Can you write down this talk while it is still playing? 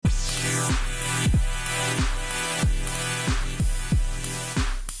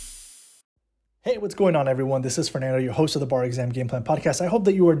What's going on, everyone? This is Fernando, your host of the Bar Exam Game Plan Podcast. I hope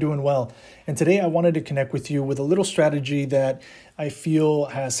that you are doing well. And today I wanted to connect with you with a little strategy that I feel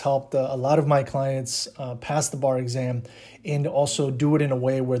has helped a lot of my clients pass the bar exam and also do it in a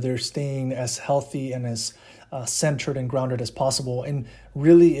way where they're staying as healthy and as centered and grounded as possible. And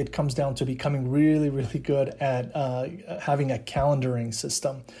really, it comes down to becoming really, really good at having a calendaring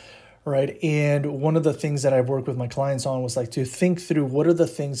system. Right. And one of the things that I've worked with my clients on was like to think through what are the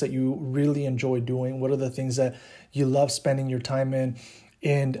things that you really enjoy doing? What are the things that you love spending your time in?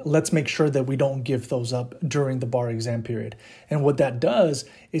 And let's make sure that we don't give those up during the bar exam period. And what that does,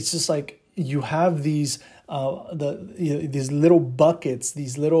 it's just like you have these these little buckets,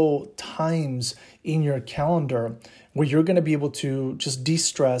 these little times in your calendar where you're going to be able to just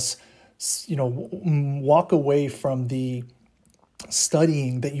de-stress, walk away from the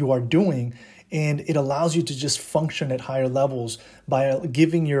studying that you are doing, and it allows you to just function at higher levels by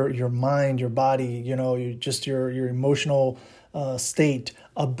giving your mind, your body, your emotional state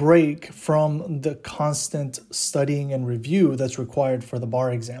a break from the constant studying and review that's required for the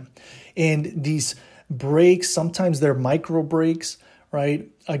bar exam. And these breaks, sometimes they're micro breaks, right?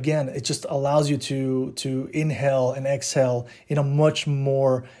 Again, it just allows you to inhale and exhale in a much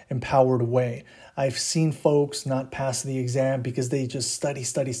more empowered way. I've seen folks not pass the exam because they just study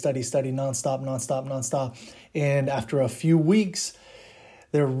nonstop. And after a few weeks,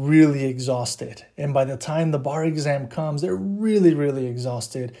 they're really exhausted. And by the time the bar exam comes, they're really, really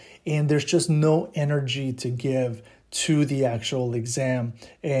exhausted. And there's just no energy to give to the actual exam.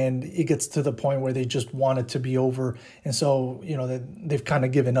 And it gets to the point where they just want it to be over. And so, they've kind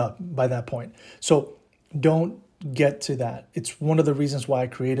of given up by that point. So don't get to that. It's one of the reasons why I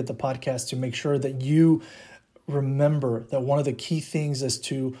created the podcast, to make sure that you remember that one of the key things is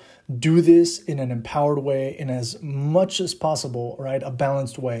to do this in an empowered way, in as much as possible, right? A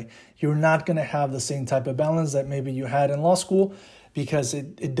balanced way. You're not going to have the same type of balance that maybe you had in law school, because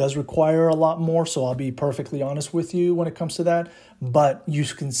it does require a lot more. So I'll be perfectly honest with you when it comes to that, but you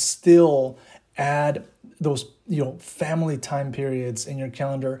can still add those, family time periods in your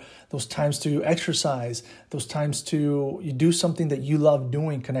calendar, those times to exercise, those times to you do something that you love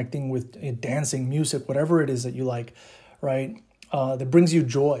doing, connecting with dancing, music, whatever it is that you like, right? That brings you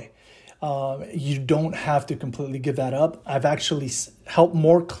joy. You don't have to completely give that up. I've actually helped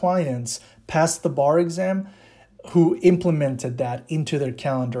more clients pass the bar exam who implemented that into their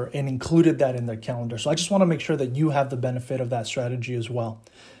calendar and included that in their calendar. So I just want to make sure that you have the benefit of that strategy as well.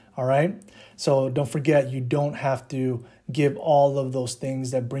 All right. So don't forget, you don't have to give all of those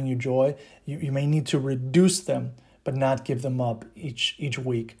things that bring you joy. You may need to reduce them, but not give them up each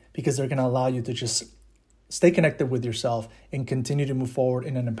week, because they're going to allow you to just stay connected with yourself and continue to move forward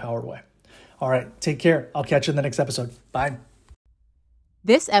in an empowered way. All right. Take care. I'll catch you in the next episode. Bye.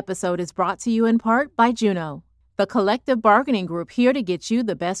 This episode is brought to you in part by Juno, the collective bargaining group here to get you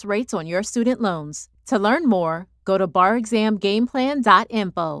the best rates on your student loans. To learn more, go to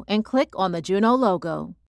barexamgameplan.info and click on the Juno logo.